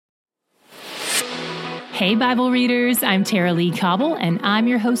Hey, Bible readers, I'm Tara Lee Cobble, and I'm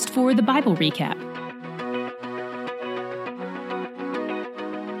your host for the Bible Recap.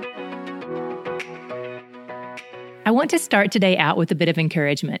 I want to start today out with a bit of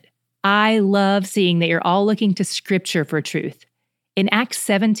encouragement. I love seeing that you're all looking to Scripture for truth. In Acts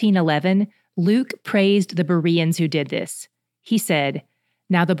 17:11, Luke praised the Bereans who did this. He said,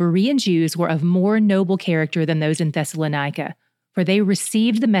 "Now the Berean Jews were of more noble character than those in Thessalonica, for they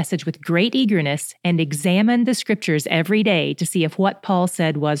received the message with great eagerness and examined the Scriptures every day to see if what Paul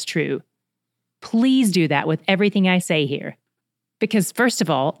said was true." Please do that with everything I say here. Because first of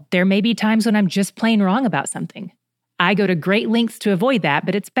all, there may be times when I'm just plain wrong about something. I go to great lengths to avoid that,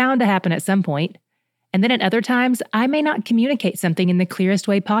 but it's bound to happen at some point. And then at other times, I may not communicate something in the clearest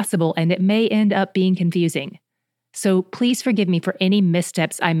way possible, and it may end up being confusing. So please forgive me for any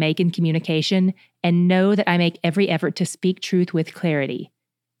missteps I make in communication, and know that I make every effort to speak truth with clarity.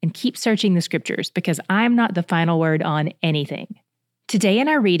 And keep searching the Scriptures, because I'm not the final word on anything. Today in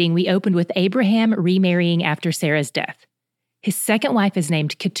our reading, we opened with Abraham remarrying after Sarah's death. His second wife is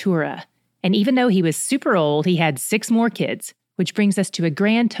named Keturah, and even though he was super old, he had 6 more kids, which brings us to a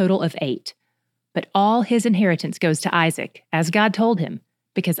grand total of 8. But all his inheritance goes to Isaac, as God told him,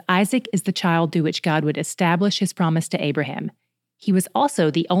 because Isaac is the child through which God would establish his promise to Abraham. He was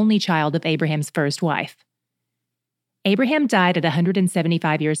also the only child of Abraham's first wife. Abraham died at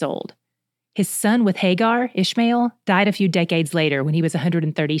 175 years old. His son with Hagar, Ishmael, died a few decades later when he was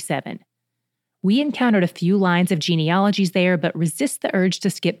 137. We encountered a few lines of genealogies there, but resist the urge to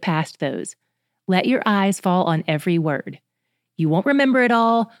skip past those. Let your eyes fall on every word. You won't remember it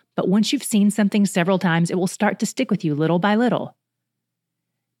all, but once you've seen something several times, it will start to stick with you little by little.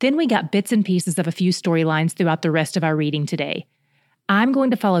 Then we got bits and pieces of a few storylines throughout the rest of our reading today. I'm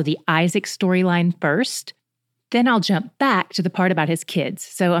going to follow the Isaac storyline first, then I'll jump back to the part about his kids,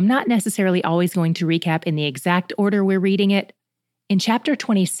 so I'm not necessarily always going to recap in the exact order we're reading it. In chapter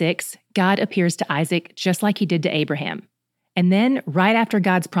 26, God appears to Isaac just like he did to Abraham. And then, right after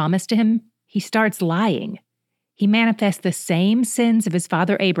God's promise to him, he starts lying. He manifests the same sins of his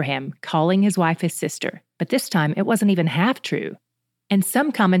father Abraham, calling his wife his sister. But this time, it wasn't even half true. And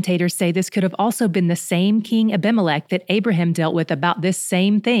some commentators say this could have also been the same King Abimelech that Abraham dealt with about this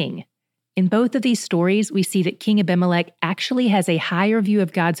same thing. In both of these stories, we see that King Abimelech actually has a higher view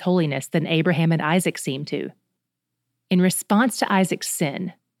of God's holiness than Abraham and Isaac seem to. In response to Isaac's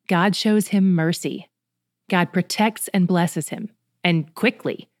sin, God shows him mercy. God protects and blesses him. And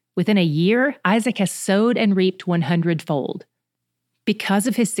quickly, within a year, Isaac has sowed and reaped 100-fold. Because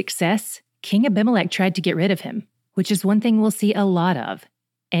of his success, King Abimelech tried to get rid of him, which is one thing we'll see a lot of.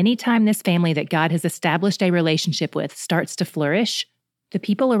 Anytime this family that God has established a relationship with starts to flourish, the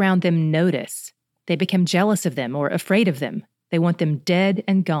people around them notice. They become jealous of them or afraid of them. They want them dead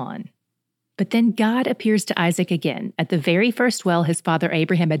and gone. But then God appears to Isaac again at the very first well his father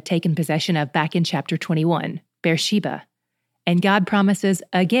Abraham had taken possession of back in chapter 21, Beersheba. And God promises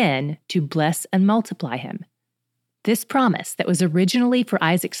again to bless and multiply him. This promise that was originally for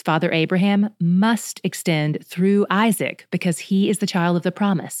Isaac's father Abraham must extend through Isaac because he is the child of the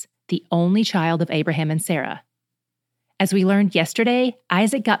promise, the only child of Abraham and Sarah. As we learned yesterday,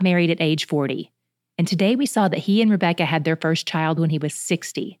 Isaac got married at age 40, and today we saw that he and Rebekah had their first child when he was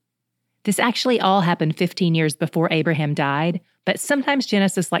 60. This actually all happened 15 years before Abraham died, but sometimes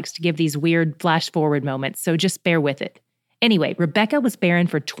Genesis likes to give these weird flash-forward moments, so just bear with it. Anyway, Rebekah was barren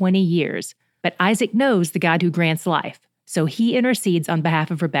for 20 years, but Isaac knows the God who grants life, so he intercedes on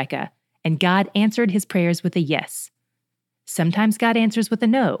behalf of Rebekah, and God answered his prayers with a yes. Sometimes God answers with a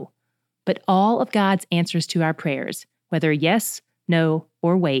no, but all of God's answers to our prayers, whether yes, no,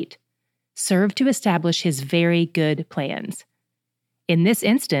 or wait, serve to establish his very good plans. In this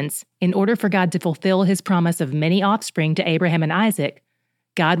instance, in order for God to fulfill his promise of many offspring to Abraham and Isaac,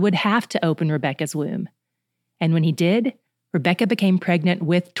 God would have to open Rebekah's womb. And when he did, Rebekah became pregnant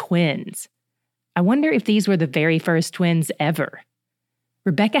with twins. I wonder if these were the very first twins ever.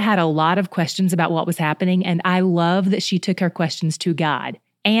 Rebekah had a lot of questions about what was happening, and I love that she took her questions to God,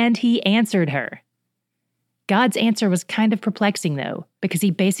 and he answered her. God's answer was kind of perplexing, though, because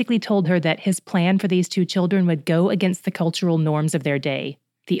he basically told her that his plan for these 2 children would go against the cultural norms of their day.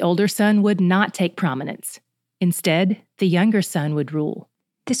 The older son would not take prominence. Instead, the younger son would rule.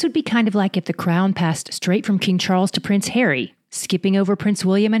 This would be kind of like if the crown passed straight from King Charles to Prince Harry, skipping over Prince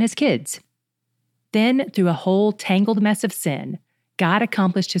William and his kids. Then, through a whole tangled mess of sin, God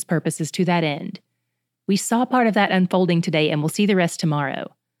accomplished his purposes to that end. We saw part of that unfolding today, and we'll see the rest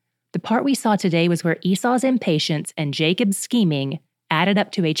tomorrow. The part we saw today was where Esau's impatience and Jacob's scheming added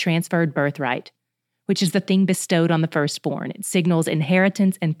up to a transferred birthright, which is the thing bestowed on the firstborn. It signals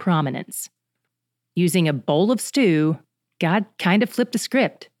inheritance and prominence. Using a bowl of stew, God kind of flipped the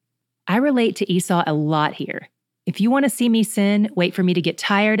script. I relate to Esau a lot here. If you want to see me sin, wait for me to get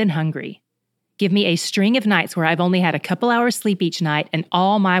tired and hungry. Give me a string of nights where I've only had a couple hours sleep each night and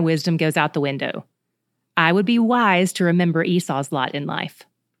all my wisdom goes out the window. I would be wise to remember Esau's lot in life.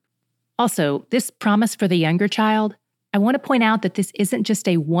 Also, this promise for the younger child, I want to point out that this isn't just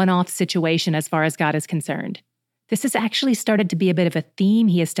a one-off situation as far as God is concerned. This has actually started to be a bit of a theme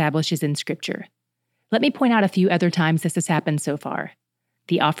he establishes in Scripture. Let me point out a few other times this has happened so far.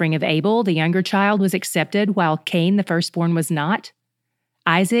 The offering of Abel, the younger child, was accepted while Cain, the firstborn, was not.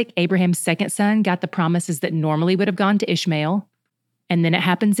 Isaac, Abraham's second son, got the promises that normally would have gone to Ishmael. And then it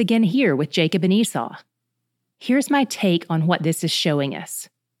happens again here with Jacob and Esau. Here's my take on what this is showing us.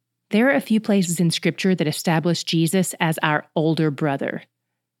 There are a few places in Scripture that establish Jesus as our older brother.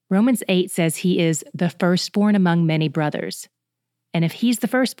 Romans 8 says he is the firstborn among many brothers. And if he's the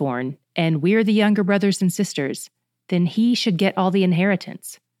firstborn, and we're the younger brothers and sisters, then he should get all the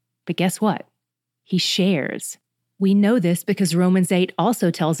inheritance. But guess what? He shares. We know this because Romans 8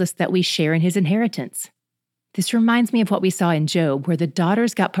 also tells us that we share in his inheritance. This reminds me of what we saw in Job, where the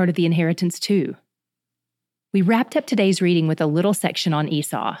daughters got part of the inheritance too. We wrapped up today's reading with a little section on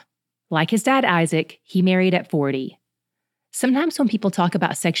Esau. Like his dad Isaac, he married at 40. Sometimes when people talk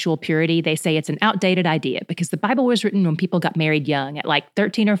about sexual purity, they say it's an outdated idea because the Bible was written when people got married young at like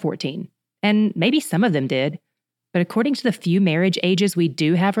 13 or 14. And maybe some of them did. But according to the few marriage ages we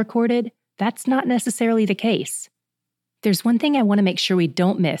do have recorded, that's not necessarily the case. There's one thing I want to make sure we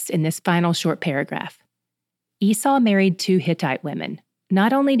don't miss in this final short paragraph. Esau married 2 Hittite women.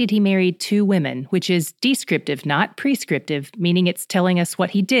 Not only did he marry 2 women, which is descriptive, not prescriptive, meaning it's telling us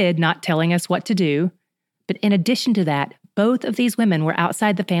what he did, not telling us what to do, but in addition to that, both of these women were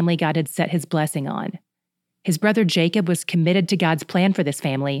outside the family God had set his blessing on. His brother Jacob was committed to God's plan for this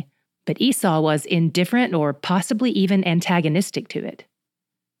family, but Esau was indifferent or possibly even antagonistic to it.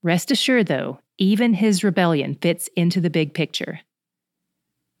 Rest assured, though, even his rebellion fits into the big picture.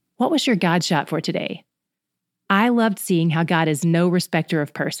 What was your God shot for today? I loved seeing how God is no respecter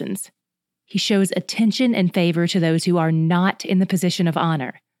of persons. He shows attention and favor to those who are not in the position of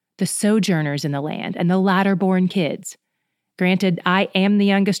honor, the sojourners in the land and the latter-born kids. Granted, I am the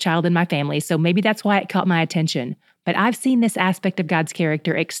youngest child in my family, so maybe that's why it caught my attention, but I've seen this aspect of God's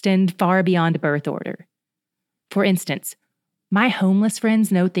character extend far beyond birth order. For instance, my homeless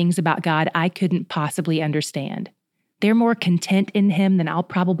friends know things about God I couldn't possibly understand. They're more content in him than I'll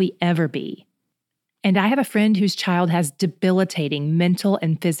probably ever be. And I have a friend whose child has debilitating mental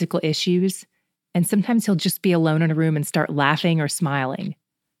and physical issues, and sometimes he'll just be alone in a room and start laughing or smiling.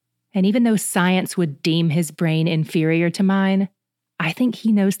 And even though science would deem his brain inferior to mine, I think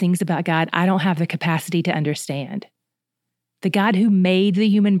he knows things about God I don't have the capacity to understand. The God who made the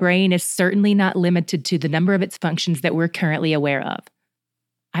human brain is certainly not limited to the number of its functions that we're currently aware of.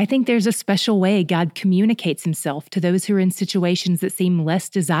 I think there's a special way God communicates himself to those who are in situations that seem less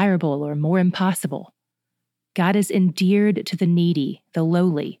desirable or more impossible. God is endeared to the needy, the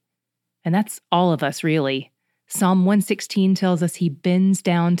lowly. And that's all of us, really. Psalm 116 tells us he bends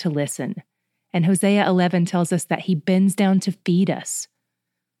down to listen. And Hosea 11 tells us that he bends down to feed us.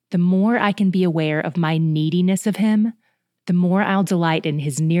 The more I can be aware of my neediness of him, the more I'll delight in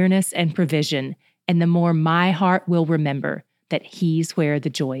his nearness and provision, and the more my heart will remember that he's where the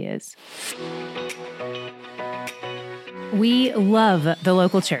joy is. We love the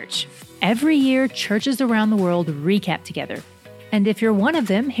local church. Every year, churches around the world recap together. And if you're one of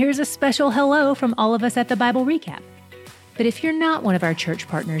them, here's a special hello from all of us at the Bible Recap. But if you're not one of our church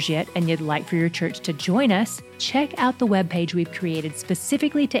partners yet and you'd like for your church to join us, check out the webpage we've created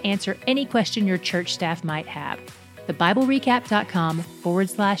specifically to answer any question your church staff might have.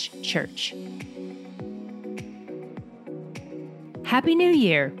 thebiblerecap.com/church. Happy New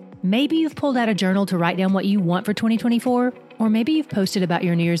Year! Maybe you've pulled out a journal to write down what you want for 2024, or maybe you've posted about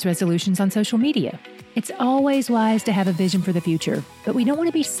your New Year's resolutions on social media. It's always wise to have a vision for the future, but we don't want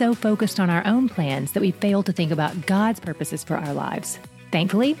to be so focused on our own plans that we fail to think about God's purposes for our lives.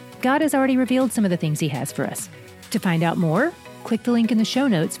 Thankfully, God has already revealed some of the things he has for us. To find out more, click the link in the show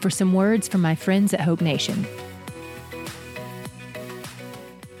notes for some words from my friends at Hope Nation.